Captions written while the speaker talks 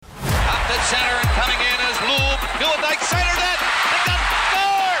center and coming in as Lube. Newendike center net. McDonald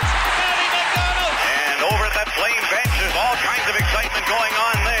scores! Matty McDonald! And over at that Flame bench, there's all kinds of excitement going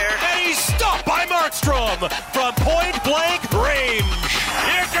on there. And he's stopped by Markstrom from point-blank range.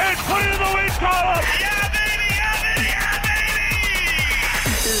 You can put it in the win column! Yeah, baby! Yeah, baby! Yeah,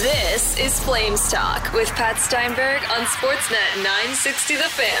 baby! This is Flames Talk with Pat Steinberg on Sportsnet 960 The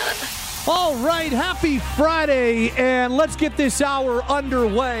Fan. All right, happy Friday, and let's get this hour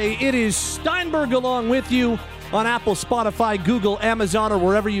underway. It is Steinberg along with you on Apple, Spotify, Google, Amazon, or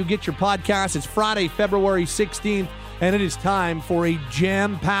wherever you get your podcasts. It's Friday, February 16th, and it is time for a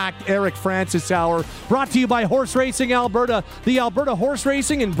jam-packed Eric Francis Hour, brought to you by Horse Racing Alberta. The Alberta horse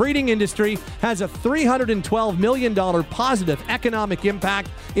racing and breeding industry has a $312 million positive economic impact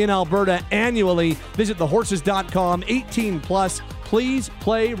in Alberta annually. Visit thehorses.com, 18+. Please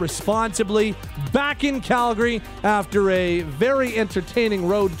play responsibly. Back in Calgary after a very entertaining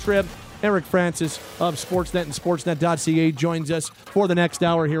road trip. Eric Francis of Sportsnet and Sportsnet.ca joins us for the next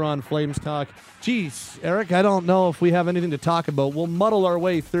hour here on Flames Talk. Geez, Eric, I don't know if we have anything to talk about. We'll muddle our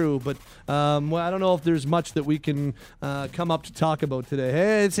way through, but I don't know if there's much that we can come up to talk about today.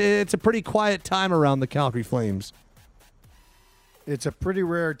 Hey, it's a pretty quiet time around the Calgary Flames. It's a pretty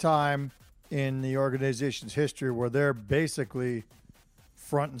rare time in the organization's history where they're basically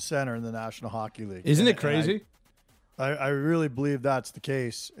front and center in the National Hockey League. Isn't it crazy? I really believe that's the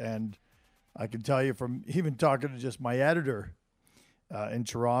case, and I can tell you from even talking to just my editor in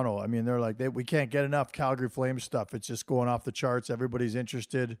Toronto, I mean, they're like, we can't get enough Calgary Flames stuff. It's just going off the charts. Everybody's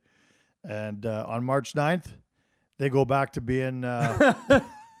interested. And on March 9th, they go back to being what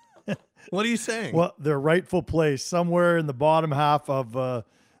are you saying? Well, their rightful place, somewhere in the bottom half of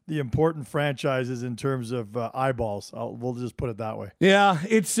the important franchises in terms of eyeballs. We'll just put it that way. Yeah,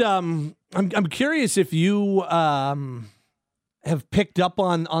 it's I'm curious if you have picked up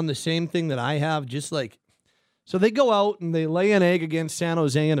on the same thing that I have. Just like, so they go out and they lay an egg against San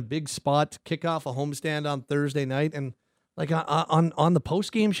Jose in a big spot to kick off a homestand on Thursday night, and like on the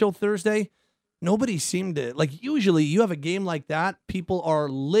post game show Thursday, nobody seemed to, like, usually you have a game like that, people are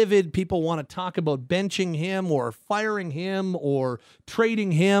livid. People want to talk about benching him or firing him or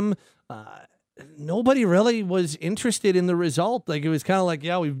trading him. Nobody really was interested in the result. Like, it was kind of like,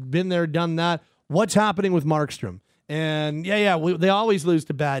 yeah, we've been there, done that. What's happening with Markstrom? And they always lose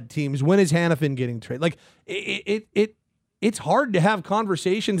to bad teams. When is Hannafin getting traded? Like, it's hard to have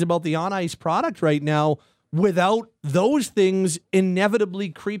conversations about the on-ice product right now without those things inevitably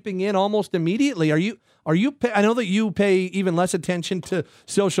creeping in almost immediately. Are you? I know that you pay even less attention to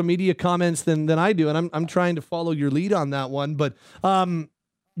social media comments than I do, and I'm trying to follow your lead on that one. But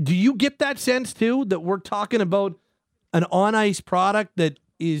do you get that sense too, that we're talking about an on-ice product that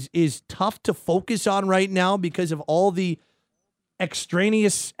is tough to focus on right now because of all the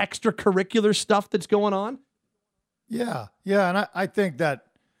extraneous extracurricular stuff that's going on? Yeah, and I think that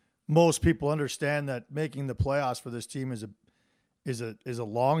most people understand that making the playoffs for this team is a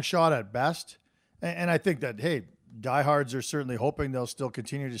long shot at best. And I think that, hey, diehards are certainly hoping they'll still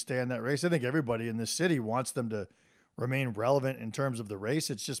continue to stay in that race. I think everybody in this city wants them to remain relevant in terms of the race.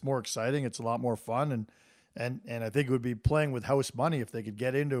 It's just more exciting. It's a lot more fun. And I think it would be playing with house money if they could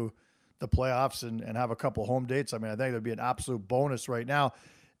get into the playoffs and have a couple home dates. I mean, I think it would be an absolute bonus right now.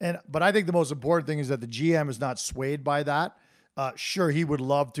 But I think the most important thing is that the GM is not swayed by that. Sure, he would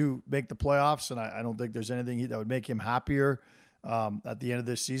love to make the playoffs, and I don't think there's anything that would make him happier at the end of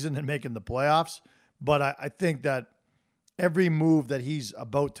this season than making the playoffs. But I think that every move that he's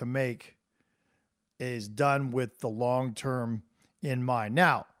about to make is done with the long term in mind.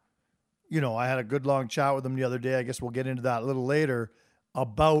 Now, I had a good long chat with him the other day. I guess we'll get into that a little later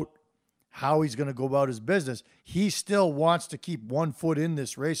about how he's going to go about his business. He still wants to keep one foot in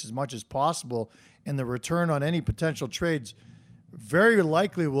this race as much as possible, and the return on any potential trades very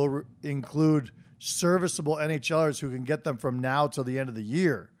likely will include serviceable NHLers who can get them from now till the end of the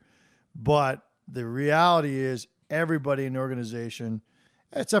year. But the reality is everybody in the organization,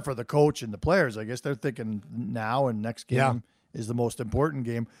 except for the coach and the players, I guess they're thinking now and next game is the most important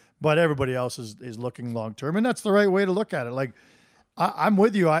game. But everybody else is looking long-term, and that's the right way to look at it. Like, I'm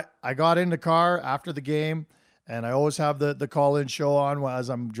with you. I got in the car after the game, and I always have the call-in show on as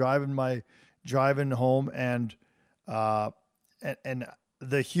I'm driving home, and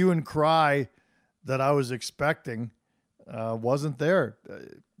the hue and cry that I was expecting wasn't there.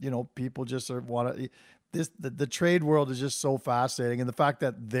 People just want to. The trade world is just so fascinating, and the fact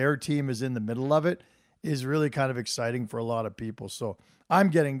that their team is in the middle of it is really kind of exciting for a lot of people. So I'm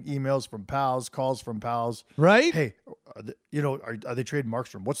getting emails from pals, calls from pals. Right? Hey, are they trading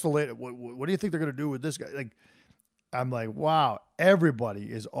Markstrom? What's the latest? What do you think they're going to do with this guy? Like, I'm like, wow, everybody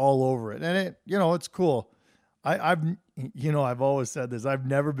is all over it. And it, it's cool. I've always said this. I've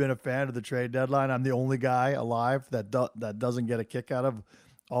never been a fan of the trade deadline. I'm the only guy alive that doesn't get a kick out of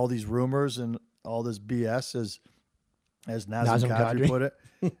all these rumors and all this BS, as Nazem Kadri put it.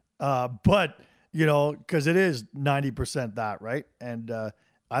 But because it is 90% that, right? And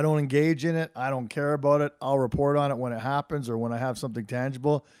I don't engage in it. I don't care about it. I'll report on it when it happens or when I have something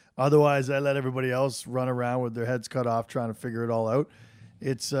tangible. Otherwise, I let everybody else run around with their heads cut off trying to figure it all out.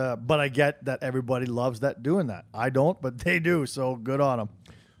 It's but I get that everybody loves doing that. I don't, but they do. So good on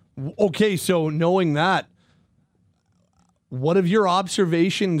them. Okay, so knowing that, what have your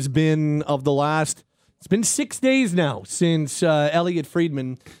observations been of the last? It's been 6 days now since Elliot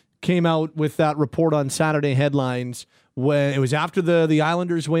Friedman came out with that report on Saturday headlines. When it was after the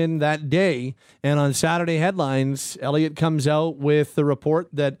Islanders win that day, and on Saturday headlines, Elliot comes out with the report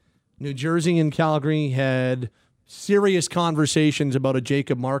that New Jersey and Calgary had serious conversations about a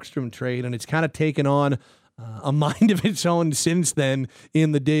Jacob Markstrom trade, and it's kind of taken on a mind of its own since then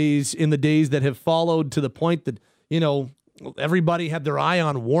in the days that have followed, to the point that everybody had their eye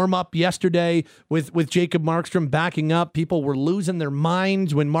on warm-up yesterday with Jacob Markstrom backing up. People were losing their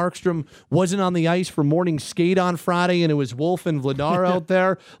minds when Markstrom wasn't on the ice for morning skate on Friday and it was Wolf and Vladar out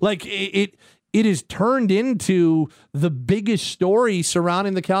there. Like, it is turned into the biggest story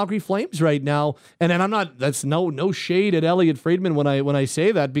surrounding the Calgary Flames right now. And I'm not, that's no shade at Elliot Friedman when I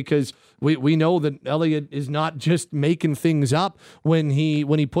say that, because we know that Elliot is not just making things up when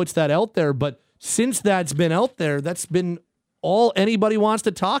he puts that out there. But since that's been out there, that's been all anybody wants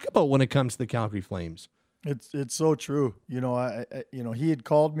to talk about when it comes to the Calgary Flames. It's so true. He had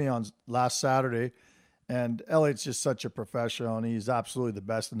called me on last Saturday, and Elliot's just such a professional, and he's absolutely the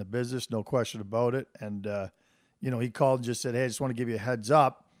best in the business, no question about it. And he called and just said, "Hey, I just want to give you a heads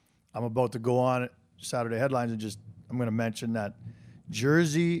up. I'm about to go on Saturday headlines, and I'm going to mention that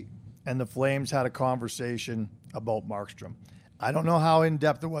Jersey and the Flames had a conversation about Markstrom." I don't know how in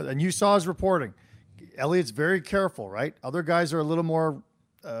depth it was, and you saw his reporting. Elliot's very careful, right? Other guys are a little more,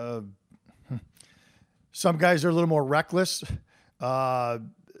 some guys are a little more reckless.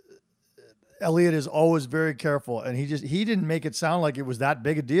 Elliot is always very careful, and he didn't make it sound like it was that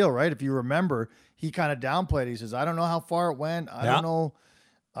big a deal, right? If you remember, he kind of downplayed. He says, "I don't know how far it went. I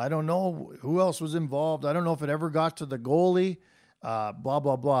don't know who else was involved. I don't know if it ever got to the goalie, blah,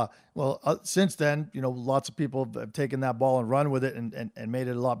 blah, blah." Well, since then, lots of people have taken that ball and run with it and made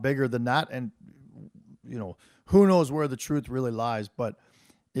it a lot bigger than that. And, who knows where the truth really lies, but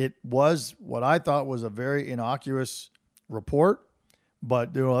it was what I thought was a very innocuous report.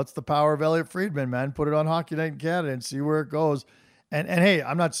 But, that's the power of Elliot Friedman, man. Put it on Hockey Night in Canada and see where it goes. And hey,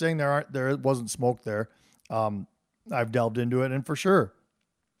 I'm not saying there wasn't smoke there. I've delved into it, and for sure,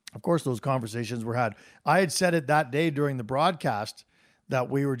 of course, those conversations were had. I had said it that day during the broadcast that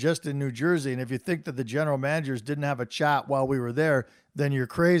we were just in New Jersey, and if you think that the general managers didn't have a chat while we were there, then you're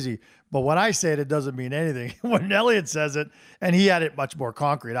crazy. But when I say it doesn't mean anything. When Elliot says it, and he had it much more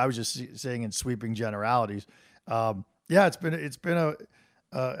concrete, I was just saying in sweeping generalities. It's been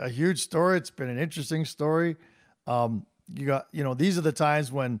a huge story. It's been an interesting story. These are the times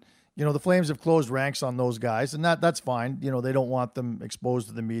when, the Flames have closed ranks on those guys, and that's fine. They don't want them exposed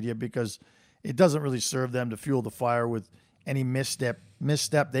to the media because it doesn't really serve them to fuel the fire with any misstep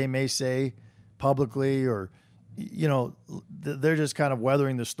they may say publicly, or, they're just kind of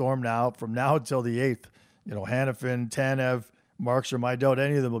weathering the storm now from now until the 8th. Hanifin, Tanev, Markstrom, I doubt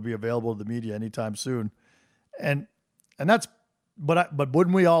any of them will be available to the media anytime soon. And that's, but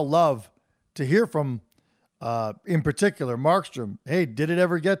wouldn't we all love to hear from, in particular, Markstrom? Hey, did it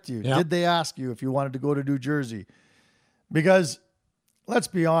ever get to you? Yep. Did they ask you if you wanted to go to New Jersey? Because let's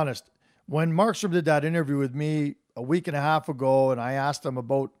be honest, when Markstrom did that interview with me a week and a half ago, and I asked him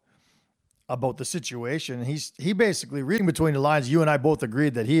about the situation, he basically, reading between the lines, you and I both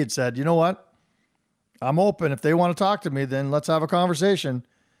agreed that he had said, "You know what? I'm open. If they want to talk to me, then let's have a conversation,"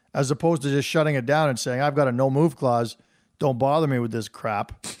 as opposed to just shutting it down and saying, "I've got a no move clause. Don't bother me with this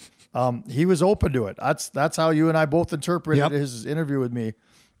crap." He was open to it. That's how you and I both interpreted his interview with me.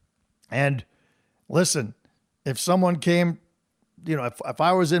 And listen, if someone came, if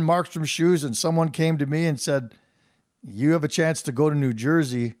I was in Markstrom's shoes and someone came to me and said, "You have a chance to go to New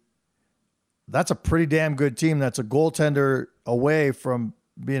Jersey," that's a pretty damn good team. That's a goaltender away from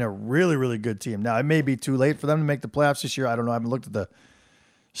being a really, really good team. Now, it may be too late for them to make the playoffs this year. I don't know. I haven't looked at the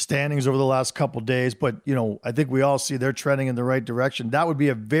standings over the last couple of days, but I think we all see they're trending in the right direction. That would be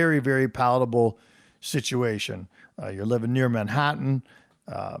a very, very palatable situation. You're living near Manhattan,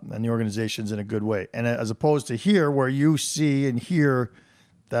 and the organization's in a good way. And as opposed to here, where you see and hear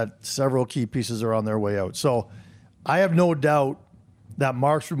that several key pieces are on their way out. So I have no doubt that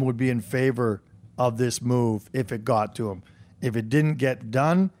Markstrom would be in favor of this move if it got to him. If it didn't get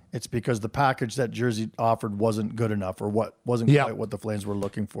done, it's because the package that Jersey offered wasn't good enough or wasn't quite what the Flames were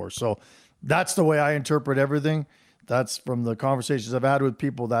looking for. So that's the way I interpret everything. That's from the conversations I've had with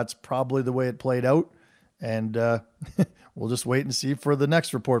people. That's probably the way it played out. And we'll just wait and see for the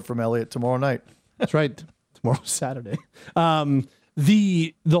next report from Elliott tomorrow night. That's right. Tomorrow's Saturday.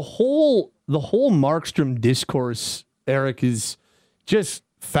 The whole Markstrom discourse, Eric, is just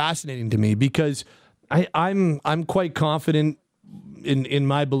fascinating to me because I'm quite confident in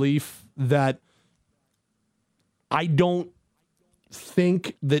my belief that I don't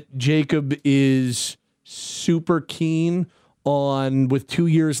think that Jacob is super keen on, with 2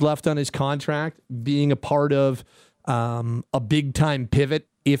 years left on his contract, being a part of a big time pivot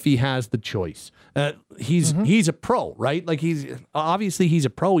if he has the choice. He's a pro, right? Like he's a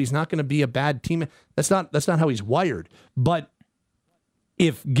pro. He's not going to be a bad team. That's not how he's wired. But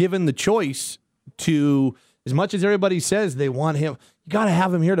if given the choice to, as much as everybody says they want him, you got to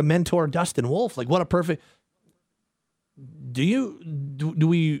have him here to mentor Dustin Wolf. Like what a perfect.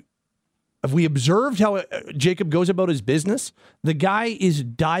 Have we observed how Jacob goes about his business? The guy is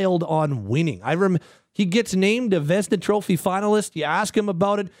dialed on winning. He gets named a Vezina Trophy finalist. You ask him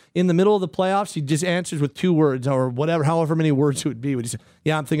about it in the middle of the playoffs, he just answers with 2 words or whatever, however many words it would be. Would he say,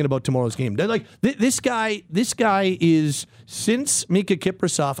 "Yeah, I'm thinking about tomorrow's game." Like this guy is, since Mika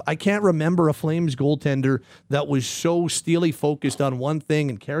Kiprasov, I can't remember a Flames goaltender that was so steely focused on one thing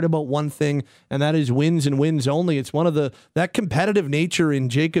and cared about one thing, and that is wins and wins only. It's that competitive nature in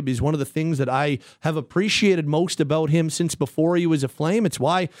Jacob is one of the things that I have appreciated most about him since before he was a Flame. It's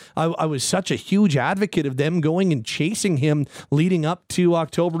why I was such a huge advocate of them going and chasing him leading up to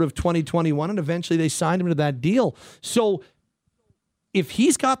October of 2021, and eventually they signed him to that deal. So if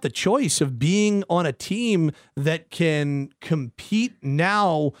he's got the choice of being on a team that can compete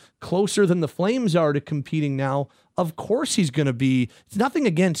now closer than the Flames are to competing now, of course he's going to be. It's nothing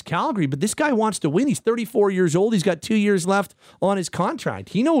against Calgary, but this guy wants to win. He's 34 years old. He's got 2 years left on his contract.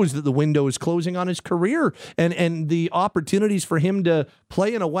 He knows that the window is closing on his career, and the opportunities for him to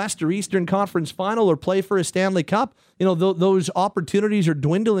play in a West or Eastern Conference final or play for a Stanley Cup, those opportunities are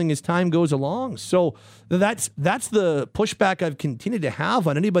dwindling as time goes along. So that's the pushback I've continued to have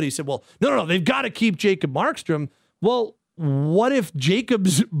on anybody who said, well, no, they've got to keep Jacob Markstrom. Well, what if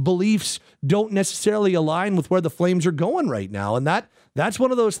Jacob's beliefs don't necessarily align with where the Flames are going right now? And that's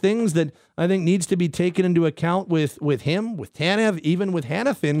one of those things that I think needs to be taken into account with him, with Tanev, even with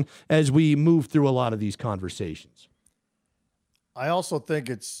Hanifin, as we move through a lot of these conversations. I also think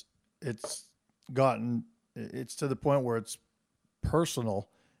it's to the point where it's personal,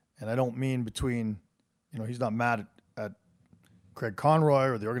 and I don't mean between, he's not mad at Craig Conroy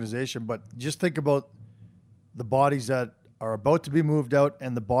or the organization, but just think about the bodies that are about to be moved out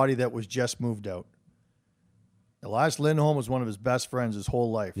and the body that was just moved out. Elias Lindholm was one of his best friends his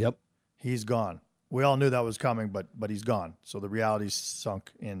whole life. Yep. He's gone. We all knew that was coming, but he's gone. So the reality's sunk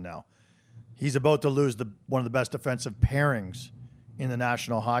in now. He's about to lose one of the best defensive pairings in the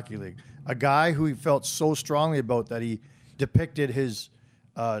National Hockey League. A guy who he felt so strongly about that he depicted his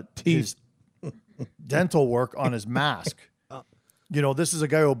dental work on his mask. This is a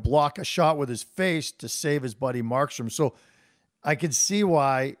guy who'll block a shot with his face to save his buddy Markstrom. So I can see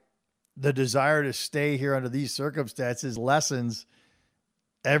why the desire to stay here under these circumstances lessens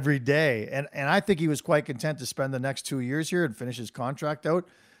every day. And I think he was quite content to spend the next 2 years here and finish his contract out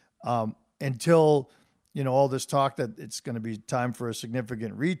until, all this talk that it's going to be time for a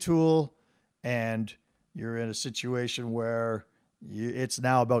significant retool and you're in a situation where it's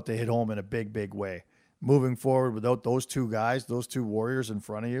now about to hit home in a big, big way. Moving forward without those two guys, those two warriors in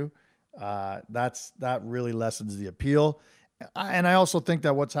front of you, that really lessens the appeal. And I also think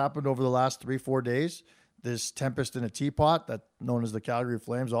that what's happened over the last 3-4 days, this tempest in a teapot that known as the Calgary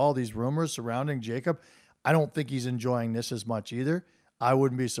Flames, all these rumors surrounding Jacob, I don't think he's enjoying this as much either. I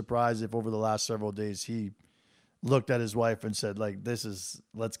wouldn't be surprised if over the last several days he looked at his wife and said, like,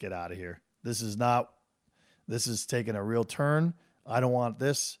 let's get out of here. This is taking a real turn. I don't want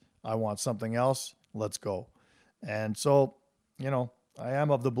this. I want something else. Let's go. And so, I am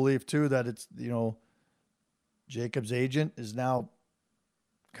of the belief too that it's, Jacob's agent is now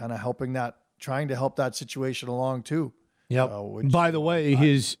kind of trying to help that situation along too. Yep. By the way,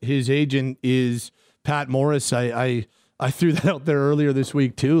 his agent is Pat Morris. I threw that out there earlier this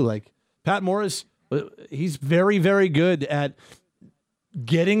week too. Like Pat Morris, he's very, very good at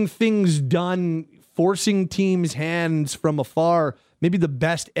getting things done, forcing teams' hands from afar, maybe the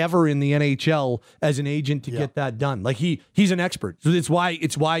best ever in the NHL as an agent to get that done. Like he's an expert. So it's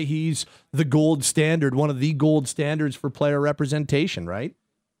why he's the gold standard, one of the gold standards for player representation, right?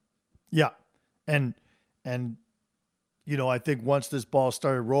 Yeah. And I think once this ball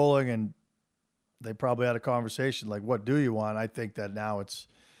started rolling and they probably had a conversation like, what do you want? I think that now it's,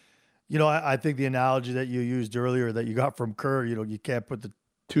 I think the analogy that you used earlier that you got from Kerr, you can't put the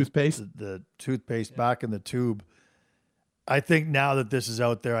toothpaste, the toothpaste back in the tube. I think now that this is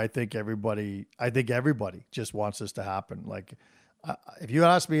out there, I think everybody just wants this to happen. Like, if you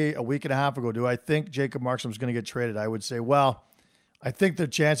asked me a week and a half ago, do I think Jacob Markstrom is going to get traded? I would say, well, I think the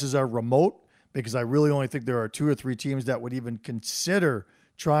chances are remote because I really only think there are 2 or 3 teams that would even consider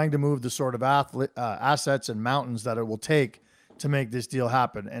trying to move the sort of assets and mountains that it will take to make this deal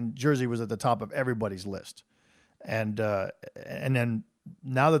happen. And Jersey was at the top of everybody's list. And then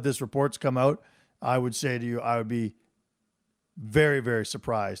now that this report's come out, I would say to you, I would be very, very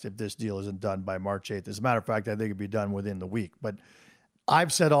surprised if this deal isn't done by March 8th. As a matter of fact, I think it'd be done within the week. But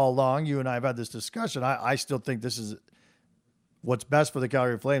I've said all along, you and I have had this discussion, I still think this is what's best for the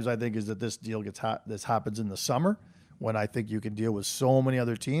Calgary Flames, I think, is that this deal this happens in the summer when I think you can deal with so many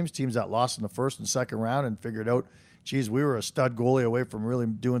other teams that lost in the first and second round and figured out, geez, we were a stud goalie away from really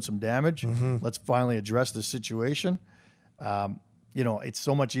doing some damage. Mm-hmm. Let's finally address the situation. It's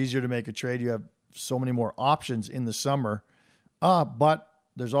so much easier to make a trade. You have so many more options in the summer. But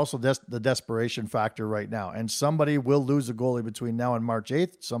there's also the desperation factor right now. And somebody will lose a goalie between now and March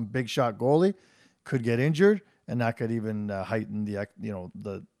 8th. Some big shot goalie could get injured, and that could even heighten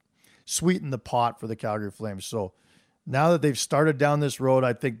the sweeten the pot for the Calgary Flames. So now that they've started down this road,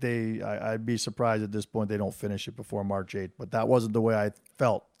 I think I'd be surprised at this point they don't finish it before March 8th. But that wasn't the way I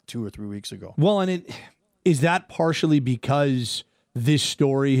felt 2 or 3 weeks ago. Well, and is that partially because this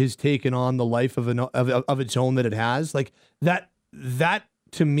story has taken on the life of its own that it has? Like that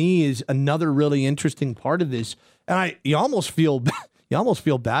to me is another really interesting part of this. And you almost feel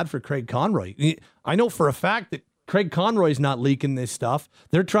bad for Craig Conroy. I know for a fact that Craig Conroy's not leaking this stuff.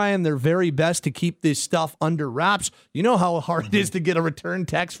 They're trying their very best to keep this stuff under wraps. You know how hard it is to get a return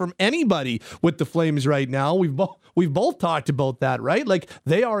text from anybody with the Flames right now. We've both talked about that, right? Like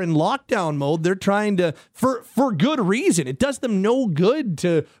they are in lockdown mode. They're trying to, for good reason. It does them no good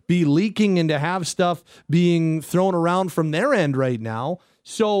to be leaking and to have stuff being thrown around from their end right now.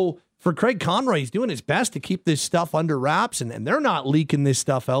 So for Craig Conroy, he's doing his best to keep this stuff under wraps, and they're not leaking this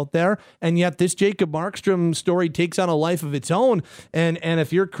stuff out there. And yet this Jacob Markstrom story takes on a life of its own. And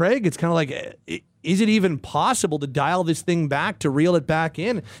if you're Craig, it's kind of like, is it even possible to dial this thing back, to reel it back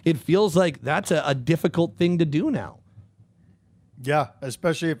in? It feels like that's a difficult thing to do now. Yeah,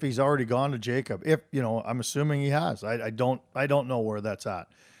 especially if he's already gone to Jacob. If, I'm assuming he has. I don't know where that's at.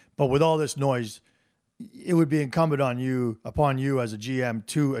 But with all this noise, it would be incumbent upon you as a GM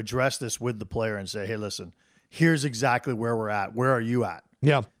to address this with the player and say, hey, listen, here's exactly where we're at. Where are you at?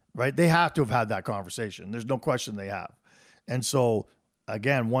 Yeah. Right? They have to have had that conversation. There's no question they have. And so,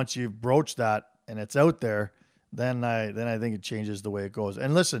 again, once you've broached that and it's out there, then I think it changes the way it goes.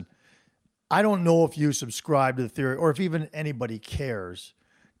 And listen, I don't know if you subscribe to the theory or if even anybody cares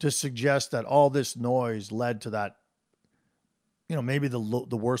to suggest that all this noise led to that, maybe the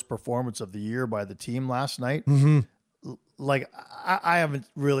worst performance of the year by the team last night. Mm-hmm. Like, I haven't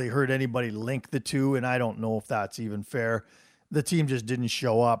really heard anybody link the two, and I don't know if that's even fair. The team just didn't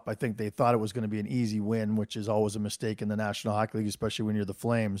show up. I think they thought it was going to be an easy win, which is always a mistake in the National Hockey League, especially when you're the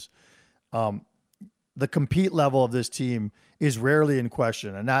Flames. The compete level of this team is rarely in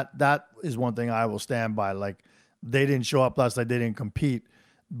question, and that is one thing I will stand by. Like, they didn't show up last night, they didn't compete,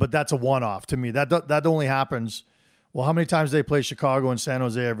 but that's a one-off to me. That only happens. Well, how many times they play Chicago and San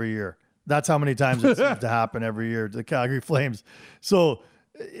Jose every year? That's how many times it seems to happen every year to the Calgary Flames. So,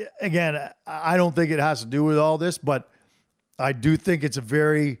 again, I don't think it has to do with all this, but I do think it's a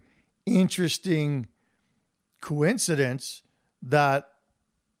very interesting coincidence that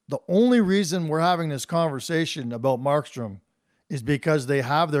the only reason we're having this conversation about Markstrom is because they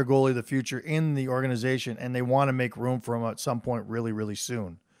have their goalie of the future in the organization and they want to make room for him at some point really, really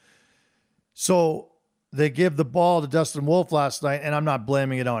soon. So they give the ball to Dustin Wolf last night, and I'm not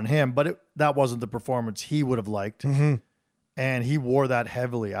blaming it on him, but that wasn't the performance he would have liked. Mm-hmm. And he wore that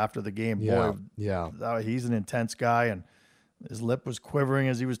heavily after the game. Yeah, Boy, he's an intense guy, and his lip was quivering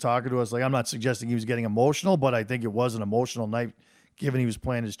as he was talking to us. Like, I'm not suggesting he was getting emotional, but I think it was an emotional night given he was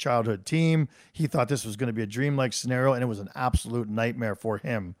playing his childhood team. He thought this was going to be a dreamlike scenario, and it was an absolute nightmare for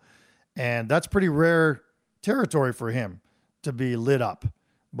him. And that's pretty rare territory for him to be lit up.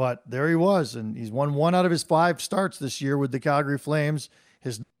 But there he was, and he's won 1 out of his 5 starts this year with the Calgary Flames.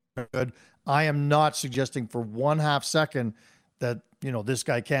 His good. I am not suggesting for 1/2 second this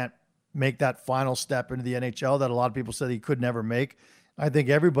guy can't make that final step into the NHL that a lot of people said he could never make. I think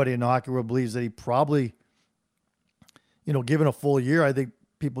everybody in the hockey world believes that he probably, given a full year, I think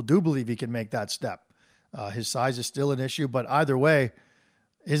people do believe he can make that step. His size is still an issue, but either way,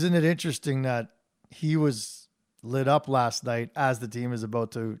 isn't it interesting that he was lit up last night as the team is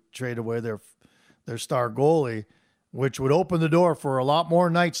about to trade away their star goalie, which would open the door for a lot more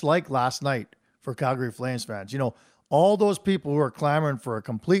nights like last night for Calgary Flames fans. All those people who are clamoring for a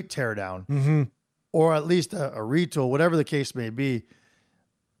complete teardown or at least a retool, whatever the case may be,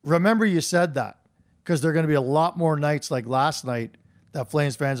 remember you said that, because there are going to be a lot more nights like last night that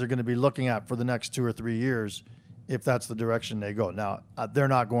Flames fans are going to be looking at for the next 2 or 3 years if that's the direction they go. Now, they're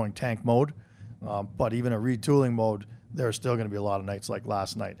not going tank mode, but even a retooling mode, there are still going to be a lot of nights like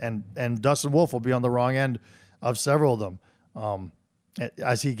last night. And Dustin Wolf will be on the wrong end of several of them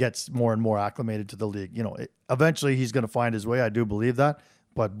as he gets more and more acclimated to the league. Eventually he's going to find his way. I do believe that.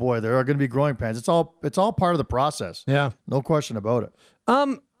 But, boy, there are going to be growing pains. It's all part of the process. Yeah. No question about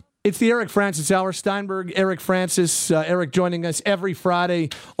it. It's the Eric Francis Hour. Steinberg, Eric Francis, Eric joining us every Friday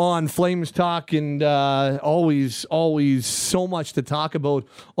on Flames Talk, and always so much to talk about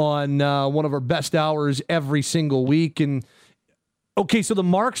on one of our best hours every single week. And okay, so the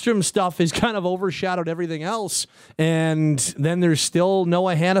Markstrom stuff has kind of overshadowed everything else, and then there's still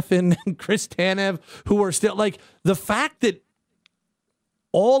Noah Hanifin and Chris Tanev, who are still, like, the fact that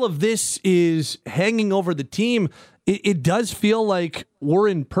all of this is hanging over the team. It does feel like we're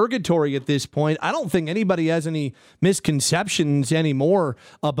in purgatory at this point. I don't think anybody has any misconceptions anymore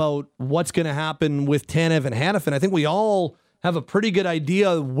about what's going to happen with Tanev and Hanifin. I think we all have a pretty good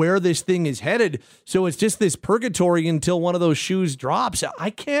idea of where this thing is headed. So it's just this purgatory until one of those shoes drops.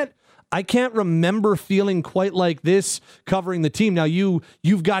 I can't remember feeling quite like this covering the team. Now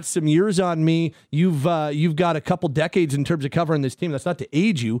you've got some years on me. You've got a couple decades in terms of covering this team. That's not to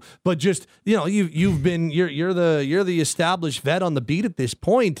age you, but just, you're the established vet on the beat at this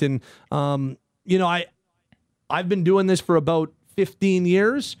point. And I've been doing this for about 15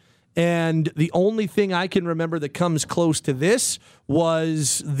 years. And the only thing I can remember that comes close to this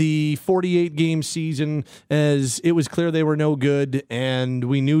was the 48-game season, as it was clear they were no good, and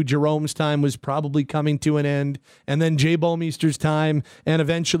we knew Jerome's time was probably coming to an end, and then Jay Bouwmeester's time, and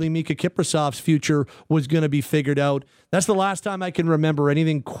eventually Mika Kiprasov's future was going to be figured out. That's the last time I can remember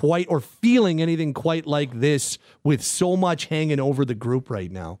anything quite, or feeling anything quite like this, with so much hanging over the group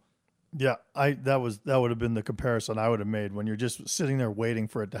right now. Yeah, that would have been the comparison I would have made. When you're just sitting there waiting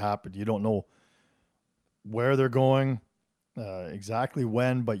for it to happen, you don't know where they're going, exactly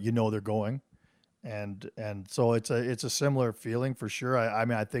when, but they're going, and so it's a similar feeling for sure.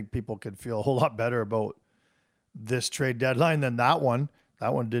 I think people could feel a whole lot better about this trade deadline than that one.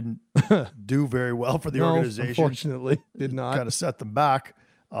 That one didn't do very well for the organization. Unfortunately, did not. Kind of set them back.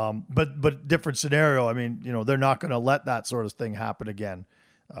 But different scenario. I mean, they're not going to let that sort of thing happen again.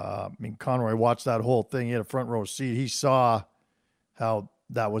 Conroy watched that whole thing. He had a front row seat. He saw how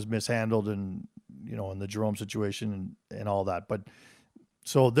that was mishandled, and in the Jerome situation and all that. But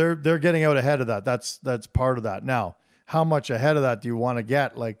so they're getting out ahead of that. That's part of that. Now, how much ahead of that do you want to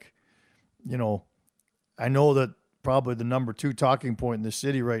get? Like, I know that probably the number 2 talking point in the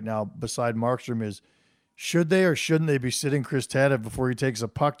city right now, beside Markstrom, is should they or shouldn't they be sitting Chris Tanev before he takes a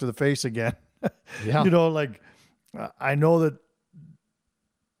puck to the face again? Yeah. I know that.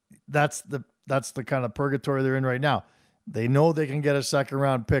 That's the kind of purgatory they're in right now. They know they can get a second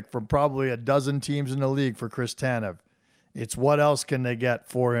round pick from probably a dozen teams in the league for Chris Tanev. It's what else can they get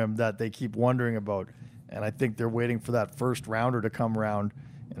for him that they keep wondering about. And I think they're waiting for that first rounder to come around.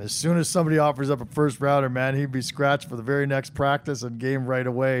 And as soon as somebody offers up a first rounder, man, he'd be scratched for the very next practice and game right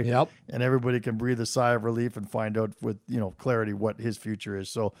away. Yep. And everybody can breathe a sigh of relief and find out with clarity what his future is.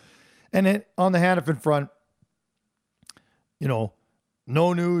 So, and then on the Hanifin front,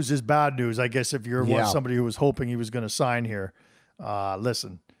 no news is bad news, I guess, if you're somebody who was hoping he was going to sign here.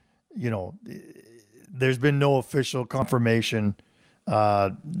 Listen, there's been no official confirmation,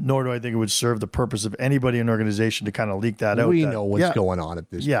 nor do I think it would serve the purpose of anybody in an organization to kind of leak that out. We know what's going on at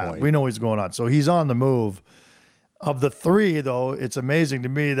this point. Yeah, we know what's going on. So he's on the move. Of the 3, though, it's amazing to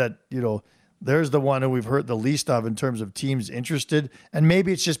me that, there's the one who we've heard the least of in terms of teams interested. And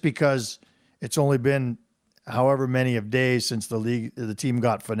maybe it's just because it's only been however many of days since the team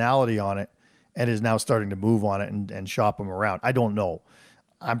got finality on it and is now starting to move on it and shop him around. I don't know.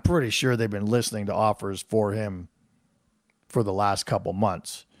 I'm pretty sure they've been listening to offers for him for the last couple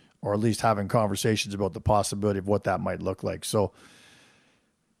months, or at least having conversations about the possibility of what that might look like. So,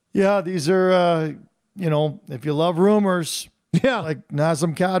 yeah, these are, if you love rumors, like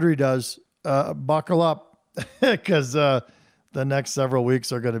Nazem Kadri does, buckle up because the next several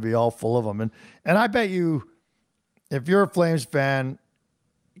weeks are going to be all full of them. And I bet you, if you're a Flames fan,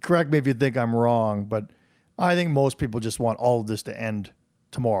 correct me if you think I'm wrong, but I think most people just want all of this to end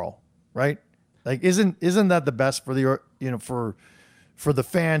tomorrow, right? Like, isn't that the best for the, for the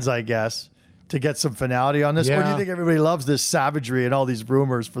fans, I guess, to get some finality on this? Yeah. Or do you think everybody loves this savagery and all these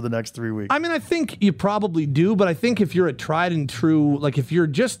rumors for the next 3 weeks? I mean, I think you probably do, but I think if you're a tried and true, like if you're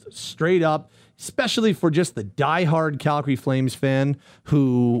just straight up, especially for just the diehard Calgary Flames fan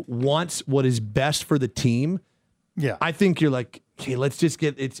who wants what is best for the team, yeah, I think you're like, okay, let's just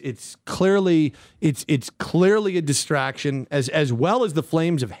get it's clearly a distraction as well as the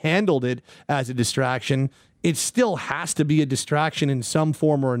Flames have handled it as a distraction. It still has to be a distraction in some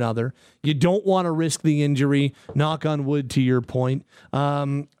form or another. You don't want to risk the injury. Knock on wood, to your point.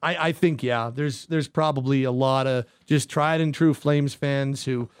 I think, yeah, there's probably a lot of just tried and true Flames fans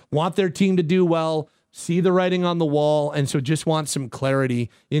who want their team to do well, see the writing on the wall, and so just want some clarity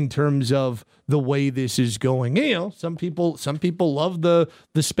in terms of the way this is going. You know, some people love the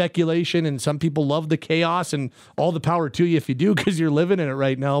speculation, and some people love the chaos, and all the power to you if you do, because you're living in it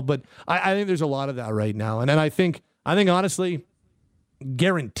right now. But I think there's a lot of that right now, and then I think honestly,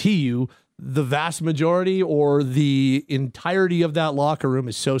 guarantee you, the vast majority or the entirety of that locker room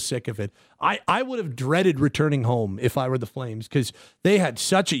is so sick of it. I would have dreaded returning home if I were the Flames, because they had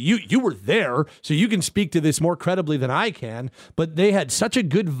such a, you were there, so you can speak to this more credibly than I can, but they had such a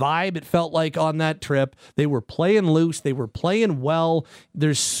good vibe, it felt like, on that trip. They were playing loose. They were playing well.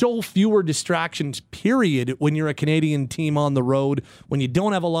 There's so fewer distractions, period, when you're a Canadian team on the road, when you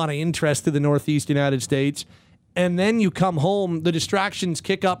don't have a lot of interest to the Northeast United States. And then you come home, the distractions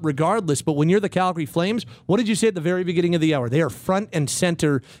kick up regardless. But when you're the Calgary Flames, what did you say at the very beginning of the hour? They are front and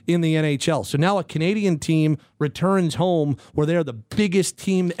center in the NHL. So now a Canadian team returns home where they're the biggest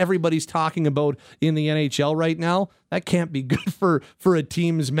team everybody's talking about in the NHL right now. That can't be good for a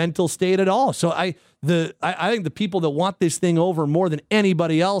team's mental state at all. So I think the people that want this thing over more than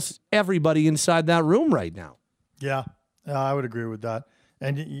anybody else, everybody inside that room right now. Yeah, I would agree with that.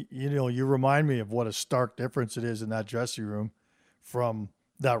 And, you remind me of what a stark difference it is in that dressing room from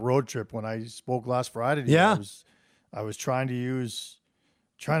that road trip when I spoke last Friday. Yeah. I was trying to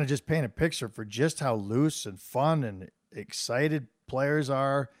just paint a picture for just how loose and fun and excited players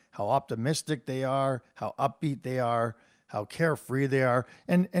are, how optimistic they are, how upbeat they are, how carefree they are.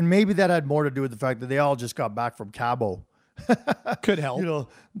 And maybe that had more to do with the fact that they all just got back from Cabo. Could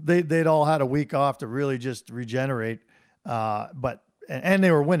help. They'd all had a week off to really just regenerate. And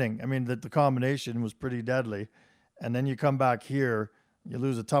they were winning. I mean, the combination was pretty deadly. And then you come back here, you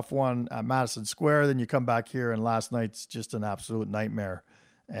lose a tough one at Madison Square. Then you come back here, and last night's just an absolute nightmare.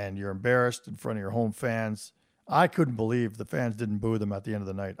 And you're embarrassed in front of your home fans. I couldn't believe the fans didn't boo them at the end of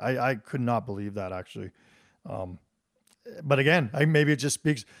the night. I could not believe that, actually. But again, maybe it just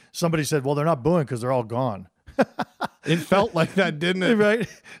speaks. Somebody said, well, they're not booing because they're all gone. It felt like that, didn't it? Right?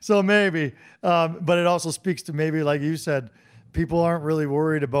 So maybe. But it also speaks to maybe, like you said, people aren't really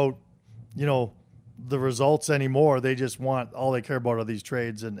worried about, the results anymore. They just want, all they care about are these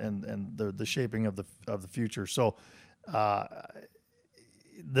trades and the shaping of the future. So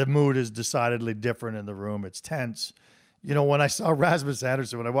the mood is decidedly different in the room. It's tense. When I saw Rasmus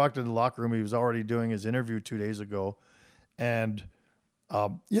Andersson, when I walked into the locker room, he was already doing his interview 2 days ago, and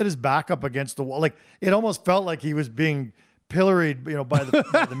he had his back up against the wall. Like, it almost felt like he was being pilloried, by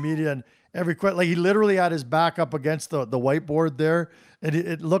the media, and like he literally had his back up against the whiteboard there, and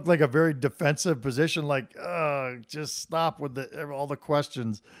it looked like a very defensive position. Like, just stop with all the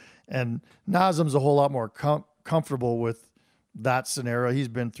questions. And Nazem's a whole lot more comfortable with that scenario. He's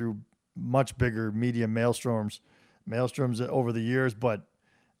been through much bigger media maelstroms over the years, but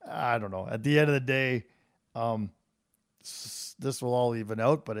I don't know. At the end of the day, this will all even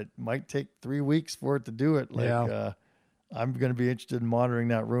out, but it might take 3 weeks for it to do it. I'm going to be interested in monitoring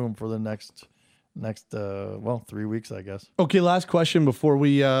that room for the next 3 weeks, I guess. Okay, last question before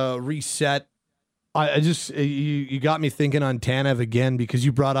we reset. I just you got me thinking on Tanev again, because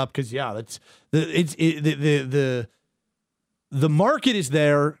you brought up, because that's the market is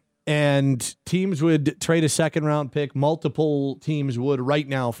there, and teams would trade a second round pick. Multiple teams would right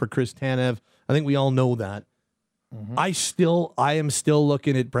now for Chris Tanev. I think we all know that. Mm-hmm. I am still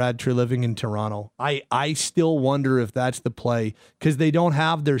looking at Brad Treliving in Toronto. I still wonder if that's the play, because they don't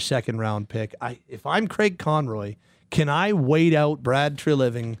have their second round pick. If I'm Craig Conroy, can I wait out Brad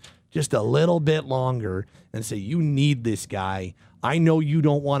Treliving just a little bit longer and say, you need this guy? I know you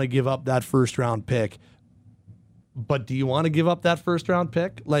don't want to give up that first round pick, but do you want to give up that first round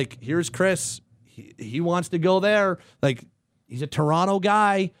pick? Like, here's Chris. He wants to go there. Like, he's a Toronto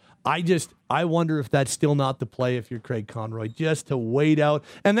guy. I wonder if that's still not the play if you're Craig Conroy, just to wait out.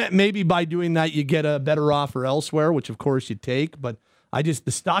 And that maybe by doing that, you get a better offer elsewhere, which of course you take. But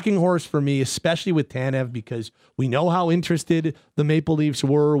the stalking horse for me, especially with Tanev, because we know how interested the Maple Leafs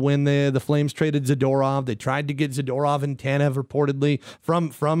were when the Flames traded Zadorov. They tried to get Zadorov and Tanev reportedly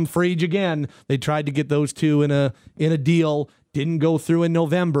from Frege again. They tried to get those two in a deal. Didn't go through in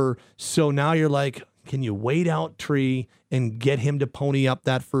November. So now you're like, can you wait out Tree and get him to pony up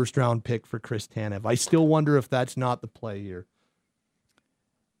that first round pick for Chris Tanev? I still wonder if that's not the play here.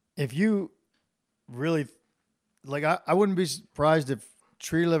 If you really, I wouldn't be surprised if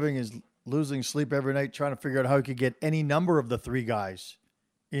Tree Living is losing sleep every night trying to figure out how he could get any number of the three guys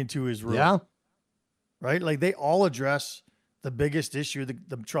into his room. Yeah. Right? Like, they all address the biggest issue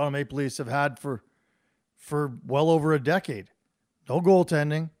the Toronto Maple Leafs have had for well over a decade. No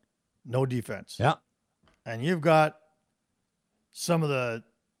goaltending, no defense. Yeah. And you've got some of the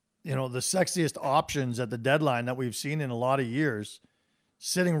sexiest options at the deadline that we've seen in a lot of years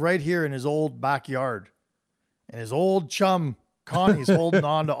sitting right here in his old backyard. And his old chum, Connie's holding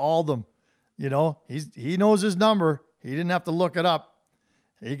on to all of them. He knows his number. He didn't have to look it up.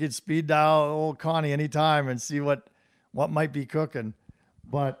 He could speed dial old Connie anytime and see what might be cooking.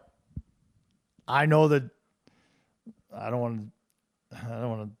 But I know that I don't want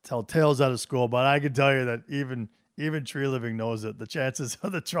to tell tales out of school, but I can tell you that even Tree Living knows that the chances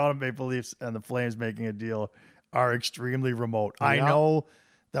of the Toronto Maple Leafs and the Flames making a deal are extremely remote. Yeah. I know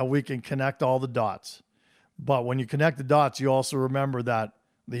that we can connect all the dots, but when you connect the dots, you also remember that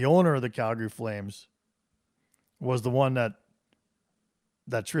the owner of the Calgary Flames was the one that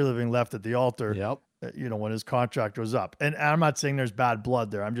Tree Living left at the altar. Yep. When his contract was up. And I'm not saying there's bad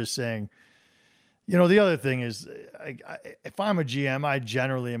blood there. I'm just saying, the other thing is, if I'm a GM, I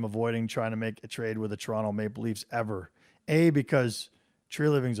generally am avoiding trying to make a trade with the Toronto Maple Leafs ever. A, because Tree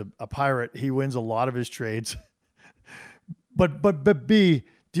Living's a pirate. He wins a lot of his trades. But B,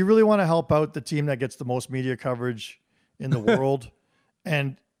 do you really want to help out the team that gets the most media coverage in the world?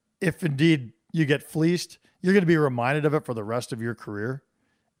 And if indeed you get fleeced, you're going to be reminded of it for the rest of your career.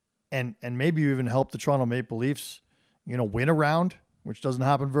 And maybe you even help the Toronto Maple Leafs, win a round, which doesn't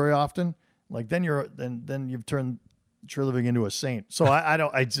happen very often. Like, then you've turned Tree Living into a saint. So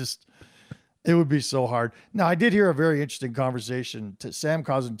it would be so hard. Now, I did hear a very interesting conversation. Sam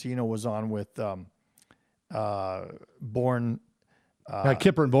Cosentino was on with Bourne.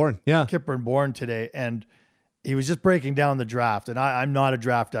 Kipper and Bourne. Yeah. Kipper and Bourne today. And he was just breaking down the draft. And I'm not a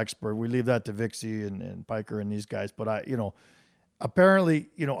draft expert. We leave that to Vixie and Piker and these guys. But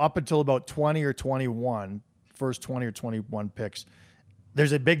apparently, up until about 20 or 21, first 20 or 21 picks,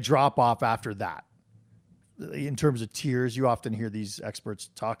 there's a big drop off after that. In terms of tiers, you often hear these experts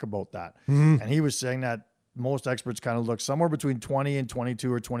talk about that. Mm-hmm. And he was saying that most experts kind of look somewhere between 20 and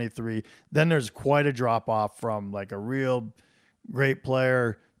 22 or 23. Then there's quite a drop off from like a real great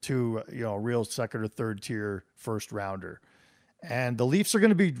player to, a real second or third tier first rounder. And the Leafs are going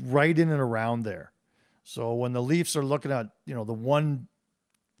to be right in and around there. So when the Leafs are looking at, the one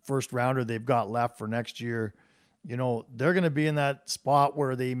first rounder they've got left for next year, they're going to be in that spot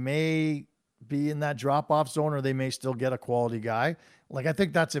where they may be in that drop-off zone or they may still get a quality guy. Like, I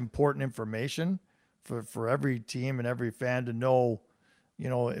think that's important information for every team and every fan to know,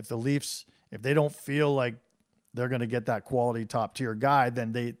 if the Leafs, if they don't feel like they're going to get that quality top-tier guy,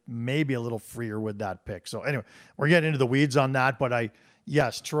 then they may be a little freer with that pick. So anyway, we're getting into the weeds on that, but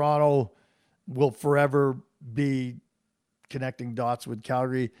yes, Toronto will forever be connecting dots with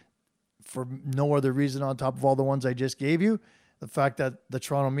Calgary for no other reason on top of all the ones I just gave you. The fact that the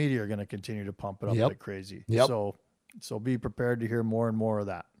Toronto media are going to continue to pump it up like crazy. Yep. So be prepared to hear more and more of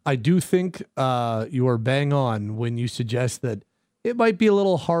that. I do think you are bang on when you suggest that it might be a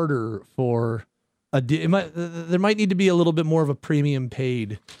little harder for there might need to be a little bit more of a premium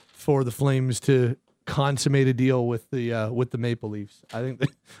paid for the Flames to consummate a deal with the Maple Leafs. I think that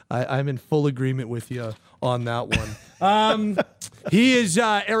I'm in full agreement with you on that one. He is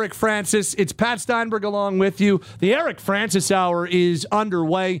Eric Francis. It's Pat Steinberg along with you. The Eric Francis Hour is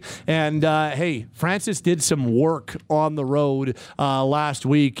underway. And hey, Francis did some work on the road last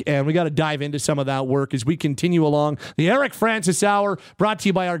week, and we got to dive into some of that work as we continue along. The Eric Francis Hour brought to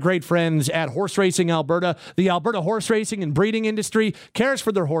you by our great friends at Horse Racing Alberta. The Alberta horse racing and breeding industry cares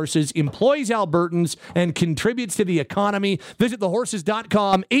for their horses, employs Albertans, and contributes to the economy. Visit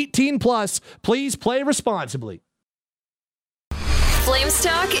thehorses.com. 18 plus. Please play responsibly. Flames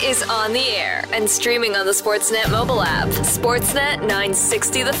Talk is on the air and streaming on the Sportsnet mobile app. Sportsnet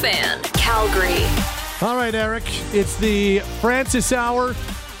 960 The Fan, Calgary. All right, Eric. It's the Francis Hour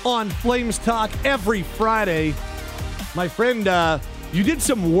on Flames Talk every Friday. My friend You did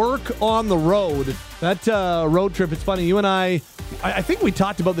some work on the road. That road trip, it's funny. You and I think we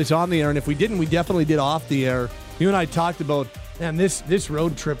talked about this on the air, and if we didn't, we definitely did off the air. You and I talked about, man, this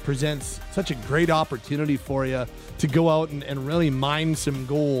road trip presents such a great opportunity for you to go out and really mine some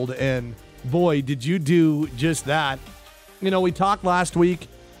gold. And boy, did you do just that. You know, we talked last week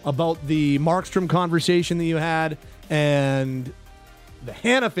about the Markstrom conversation that you had and the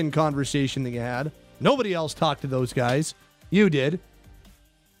Hannafin conversation that you had. Nobody else talked to those guys. You did.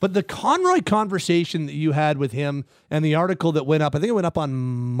 But the Conroy conversation that you had with him and the article that went up, I think it went up on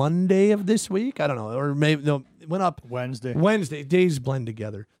Monday of this week. I don't know. Or maybe, no, it went up Wednesday. Days blend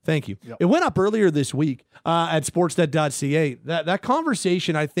together. Thank you. Yep. It went up earlier this week at sportsnet.ca. That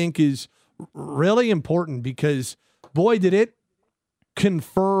conversation, I think, is really important because, boy, did it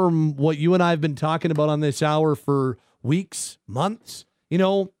confirm what you and I have been talking about on this hour for weeks, months. You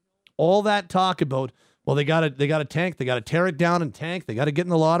know, all that talk about, well, they got to tank. They got to tear it down and tank. They got to get in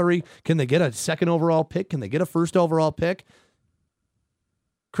the lottery. Can they get a second overall pick? Can they get a first overall pick?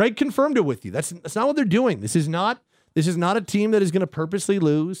 Craig confirmed it with you. That's not what they're doing. This is not a team that is going to purposely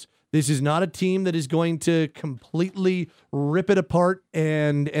lose. This is not a team that is going to completely rip it apart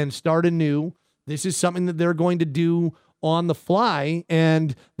and start anew. This is something that they're going to do on the fly,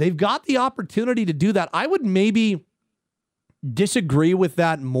 and they've got the opportunity to do that. I would maybe disagree with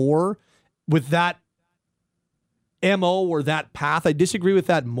that more, with that MO or that path. I disagree with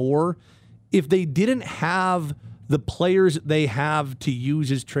that more if they didn't have the players they have to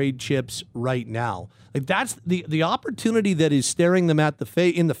use as trade chips right now. Like, that's the opportunity that is staring them at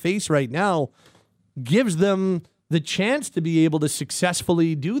in the face right now gives them the chance to be able to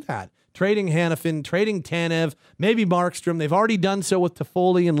successfully do that. Trading Hannafin, trading Tanev, maybe Markstrom. They've already done so with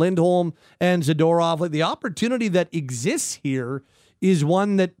Toffoli and Lindholm and Zadorov. Like, the opportunity that exists here is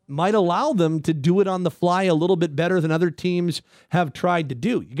one that might allow them to do it on the fly a little bit better than other teams have tried to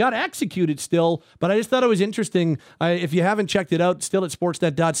do. You got to execute it still, but I just thought it was interesting. If you haven't checked it out, still at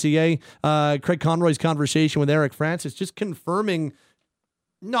sportsnet.ca, Craig Conroy's conversation with Eric Francis, just confirming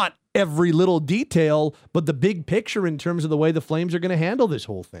not every little detail, but the big picture in terms of the way the Flames are going to handle this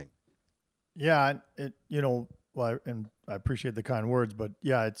whole thing. Yeah, and I appreciate the kind words, but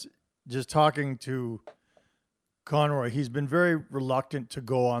yeah, it's just talking to Conroy. He's been very reluctant to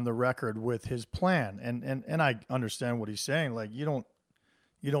go on the record with his plan, and I understand what he's saying. Like, you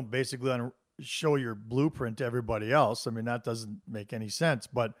don't basically show your blueprint to everybody else. I mean, that doesn't make any sense.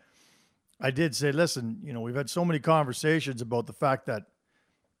 But I did say, listen, you know, we've had so many conversations about the fact that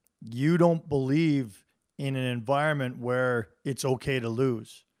you don't believe in an environment where it's okay to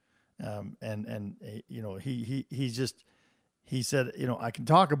lose. And you know, he said, you know, I can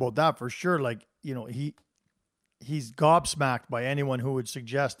talk about that for sure. Like, you know, he's gobsmacked by anyone who would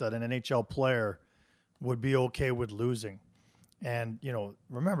suggest that an NHL player would be okay with losing. And, you know,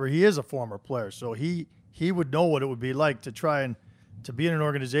 remember, he is a former player, so he would know what it would be like to try and to be in an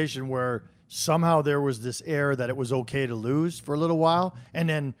organization where somehow there was this air that it was okay to lose for a little while. And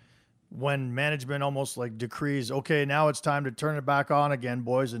then when management almost like decrees, okay, now it's time to turn it back on again,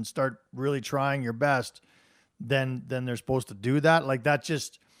 boys, and start really trying your best, then they're supposed to do that. Like, that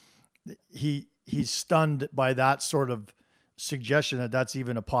just, he's stunned by that sort of suggestion that that's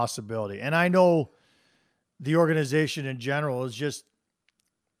even a possibility. And I know the organization in general is just,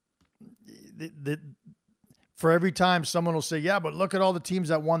 for every time someone will say, yeah, but look at all the teams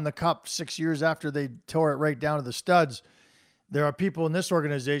that won the cup 6 years after they tore it right down to the studs. There are people in this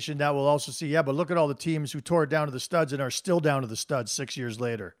organization that will also see, yeah, but look at all the teams who tore it down to the studs and are still down to the studs 6 years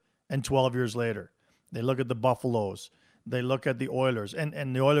later and 12 years later. They look at the Buffaloes. They look at the Oilers.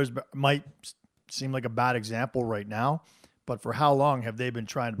 And the Oilers might seem like a bad example right now, but for how long have they been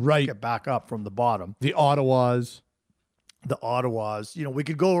trying to pick it back up from the bottom? The Ottawas. You know, we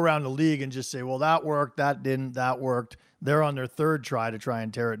could go around the league and just say, well, that worked, that didn't, that worked. They're on their third try to try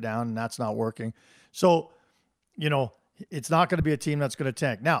and tear it down, and that's not working. So, you know, it's not going to be a team that's going to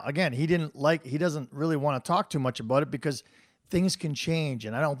tank. Now, again, he doesn't really want to talk too much about it because things can change.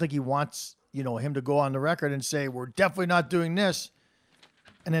 And I don't think he wants, you know, him to go on the record and say, we're definitely not doing this.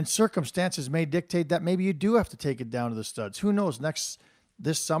 And then circumstances may dictate that maybe you do have to take it down to the studs. Who knows?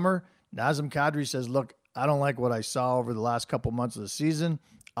 This summer, Nazem Kadri says, look, I don't like what I saw over the last couple months of the season.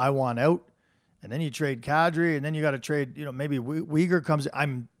 I want out. And then you trade Kadri, and then you got to trade, you know, maybe Uyghur comes.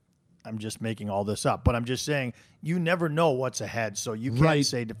 I'm just making all this up, but I'm just saying you never know what's ahead. So you can't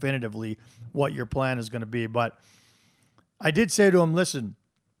say definitively what your plan is going to be. But I did say to him, listen,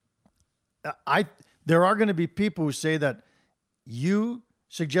 there are going to be people who say that you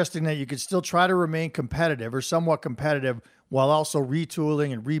suggesting that you could still try to remain competitive or somewhat competitive while also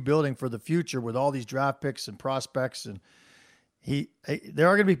retooling and rebuilding for the future with all these draft picks and prospects. And there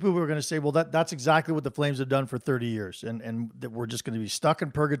are going to be people who are going to say, well, that's exactly what the Flames have done for 30 years. And that we're just going to be stuck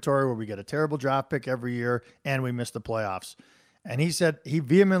in purgatory where we get a terrible draft pick every year and we miss the playoffs. And he said he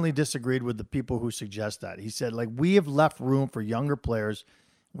vehemently disagreed with the people who suggest that. He said, like, we have left room for younger players.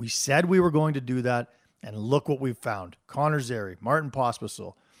 We said we were going to do that. And look what we've found. Connor Zary, Martin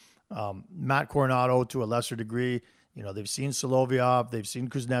Pospisil, Matt Coronado to a lesser degree. You know, they've seen Solovyov, they've seen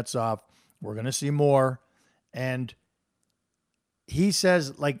Kuznetsov. We're going to see more. And he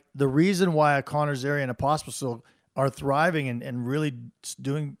says, like, the reason why a Connor Zary and a Pospisil are thriving and really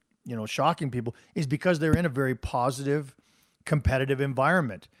doing, you know, shocking people is because they're in a very positive, competitive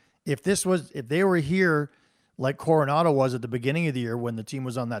environment. If they were here like Coronado was at the beginning of the year when the team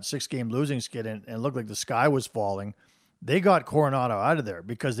was on that 6-game losing skid and it looked like the sky was falling, they got Coronado out of there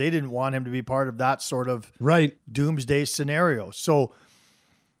because they didn't want him to be part of that sort of doomsday scenario. So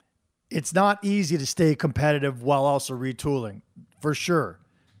it's not easy to stay competitive while also retooling, for sure.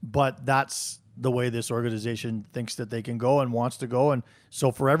 But that's the way this organization thinks that they can go and wants to go. And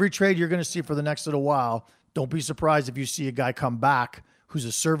so for every trade you're going to see for the next little while, don't be surprised if you see a guy come back who's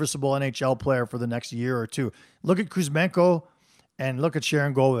a serviceable NHL player for the next year or two. Look at Kuzmenko and look at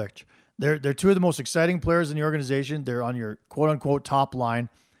Sharon Govich. They're two of the most exciting players in the organization. They're on your quote-unquote top line,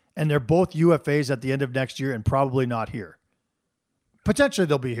 and they're both UFAs at the end of next year and probably not here. Potentially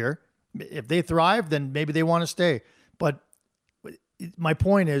they'll be here. If they thrive, then maybe they want to stay. But my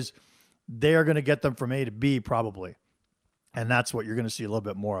point is they are going to get them from A to B probably, and that's what you're going to see a little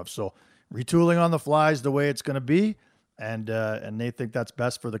bit more of. So retooling on the fly is the way it's going to be. And they think that's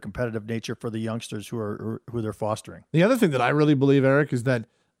best for the competitive nature for the youngsters who they're fostering. The other thing that I really believe, Eric, is that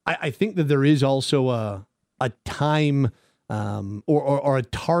I think that there is also a time or a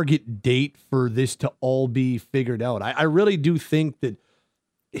target date for this to all be figured out. I really do think that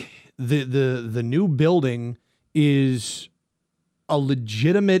the new building is a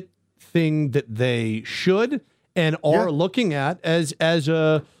legitimate thing that they should and are looking at as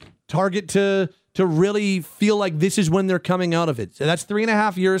a target to really feel like this is when they're coming out of it. So that's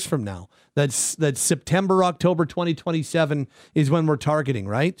 3.5 years from now. That's September, October 2027 is when we're targeting,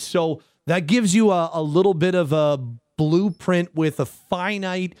 right? So that gives you a little bit of a blueprint with a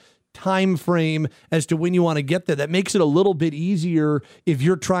finite time frame as to when you want to get there. That makes it a little bit easier if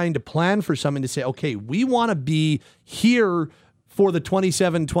you're trying to plan for something to say, okay, we want to be here for the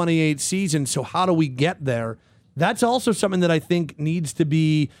 27-28 season, so how do we get there? That's also something that I think needs to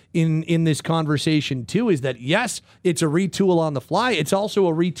be in this conversation too, is that yes, it's a retool on the fly. It's also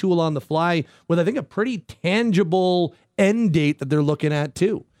a retool on the fly with, I think, a pretty tangible end date that they're looking at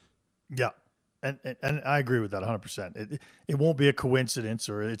too. Yeah. And I agree with that 100%. It won't be a coincidence,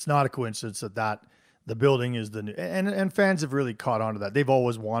 or it's not a coincidence that the building is the new, and fans have really caught on to that. They've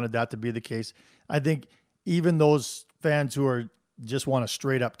always wanted that to be the case. I think even those fans who just want a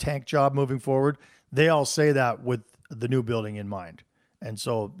straight up tank job moving forward, they all say that with the new building in mind. And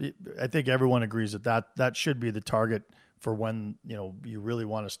so I think everyone agrees that should be the target for when, you know, you really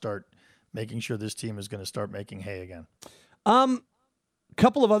want to start making sure this team is going to start making hay again.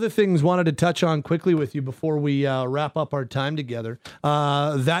 Couple of other things wanted to touch on quickly with you before we wrap up our time together.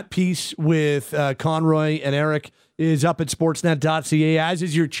 That piece with Conroy and Eric is up at sportsnet.ca, as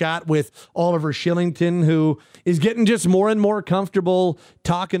is your chat with Oliver Shillington, who is getting just more and more comfortable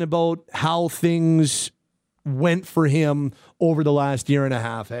talking about how things went for him over the last year and a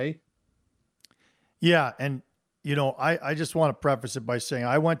half, hey? Yeah, and, you know, I just want to preface it by saying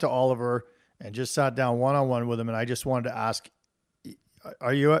I went to Oliver and just sat down one-on-one with him, and I just wanted to ask,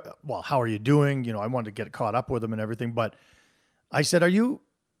 how are you doing? You know, I wanted to get caught up with him and everything, but I said, are you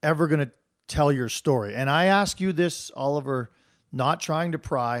ever going to tell your story? And I ask you this, Oliver, not trying to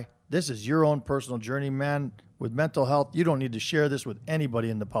pry. This is your own personal journey, man, with mental health. You don't need to share this with anybody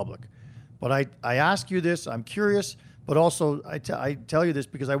in the public. But I ask you this, I'm curious, but also I tell you this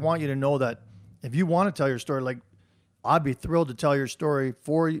because I want you to know that if you want to tell your story, like, I'd be thrilled to tell your story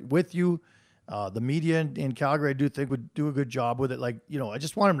with you. The media in Calgary, I do think, would do a good job with it. Like, you know, I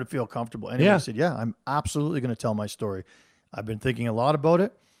just want him to feel comfortable. And he said, yeah, I'm absolutely going to tell my story. I've been thinking a lot about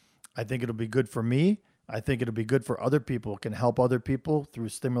it. I think it'll be good for me. I think it'll be good for other people. It can help other people through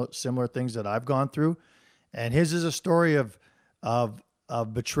similar things that I've gone through. And his is a story of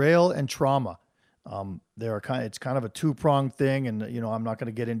betrayal and trauma. It's kind of a two-pronged thing. And, you know, I'm not going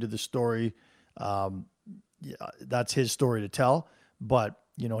to get into the story. That's his story to tell. But,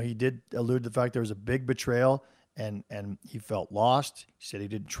 you know, he did allude to the fact there was a big betrayal and he felt lost. He said he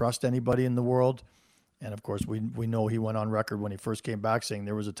didn't trust anybody in the world. And of course, we know he went on record when he first came back saying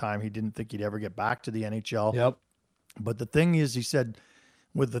there was a time he didn't think he'd ever get back to the NHL. Yep. But the thing is, he said,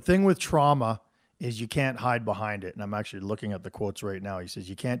 with trauma, is you can't hide behind it. And I'm actually looking at the quotes right now. He says,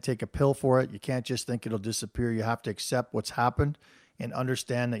 you can't take a pill for it. You can't just think it'll disappear. You have to accept what's happened and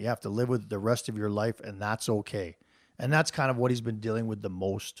understand that you have to live with it the rest of your life, and that's okay. And that's kind of what he's been dealing with the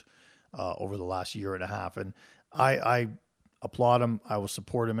most over the last year and a half. And I applaud him. I will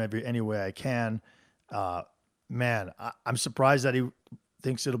support him any way I can. Man, I'm surprised that he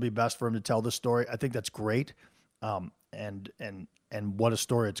thinks it'll be best for him to tell this story. I think that's great. And what a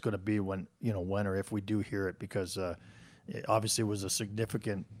story it's going to be when or if we do hear it, because it obviously was a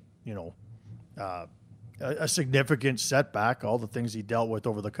significant, a significant setback. All the things he dealt with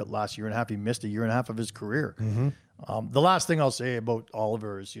over the last year and a half, he missed a year and a half of his career. The last thing I'll say about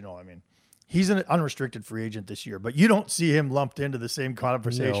Oliver is, he's an unrestricted free agent this year, but you don't see him lumped into the same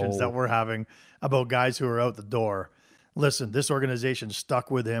conversations that we're having about guys who are out the door. Listen, this organization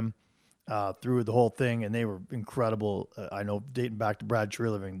stuck with him through the whole thing, and they were incredible. I know, dating back to Brad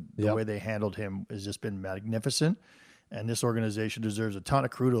Treliving, the way they handled him has just been magnificent. And this organization deserves a ton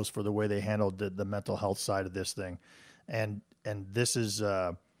of kudos for the way they handled the mental health side of this thing. And this is,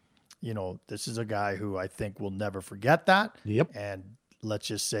 this is a guy who I think will never forget that. Yep. And let's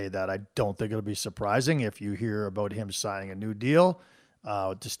just say that I don't think it'll be surprising if you hear about him signing a new deal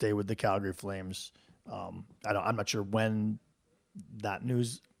to stay with the Calgary Flames. I'm not sure when that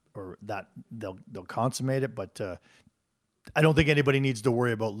news or that they'll consummate it, but I don't think anybody needs to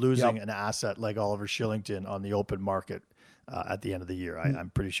worry about losing an asset like Oliver Shillington on the open market at the end of the year.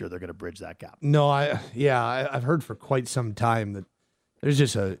 I'm pretty sure they're going to bridge that gap. No, I've heard for quite some time that there's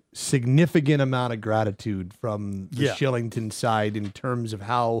just a significant amount of gratitude from the Shillington side in terms of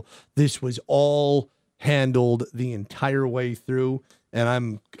how this was all handled the entire way through.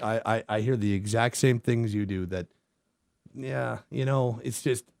 And I hear the exact same things you do, that, it's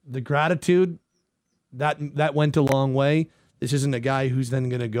just the gratitude that went a long way. This isn't a guy who's then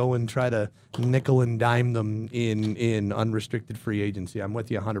going to go and try to nickel and dime them in unrestricted free agency. I'm with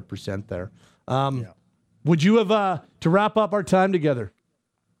you 100% there. Would you have, to wrap up our time together,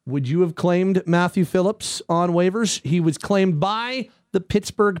 would you have claimed Matthew Phillips on waivers? He was claimed by the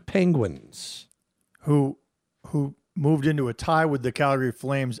Pittsburgh Penguins, who moved into a tie with the Calgary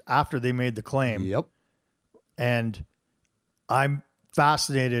Flames after they made the claim. Yep. And I'm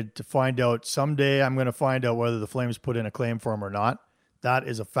fascinated to find out. Someday I'm going to find out whether the Flames put in a claim for him or not. That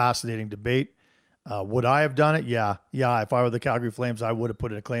is a fascinating debate. Would I have done it? Yeah. If I were the Calgary Flames, I would have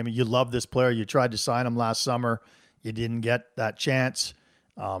put in a claim. You love this player. You tried to sign him last summer. You didn't get that chance.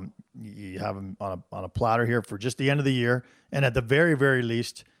 You have him on a platter here for just the end of the year. And at the very, very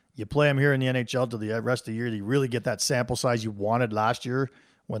least, you play him here in the NHL till the rest of the year. You really get that sample size you wanted last year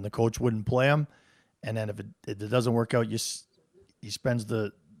when the coach wouldn't play him. And then if it doesn't work out, he spends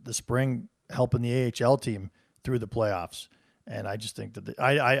the spring helping the AHL team through the playoffs. And I just think that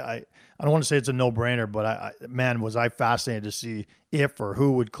I don't want to say it's a no-brainer, but was I fascinated to see if or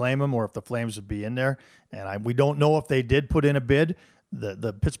who would claim him, or if the Flames would be in there. And we don't know if they did put in a bid.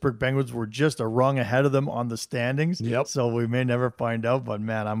 The Pittsburgh Penguins were just a rung ahead of them on the standings. Yep. So we may never find out, but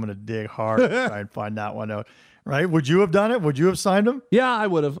man, I'm going to dig hard to try and find that one out. Right? Would you have done it? Would you have signed him? Yeah, I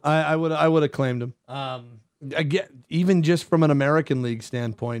would have. I would have claimed him. Again, even just from an American League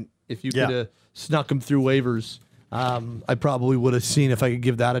standpoint, if you could have snuck him through waivers, I probably would have seen if I could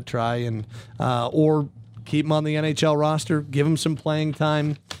give that a try, and or keep him on the NHL roster, give him some playing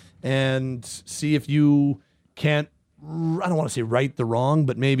time, and see if you can't, I don't want to say right the wrong,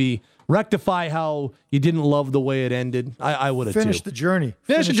 but maybe rectify how you didn't love the way it ended. I would have Finish the journey.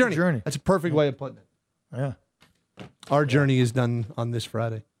 Finish the journey. That's a perfect way of putting it. Yeah. Our journey is done on this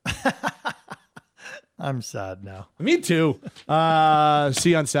Friday. I'm sad now. Me too. See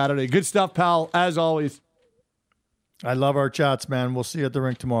you on Saturday. Good stuff, pal, as always. I love our chats, man. We'll see you at the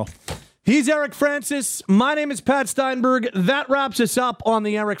rink tomorrow. He's Eric Francis. My name is Pat Steinberg. That wraps us up on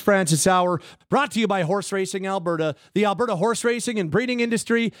the Eric Francis Hour, brought to you by Horse Racing Alberta. The Alberta horse racing and breeding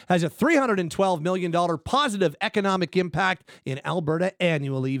industry has a $312 million positive economic impact in Alberta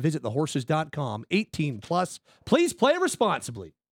annually. Visit thehorses.com. 18 plus. Please play responsibly.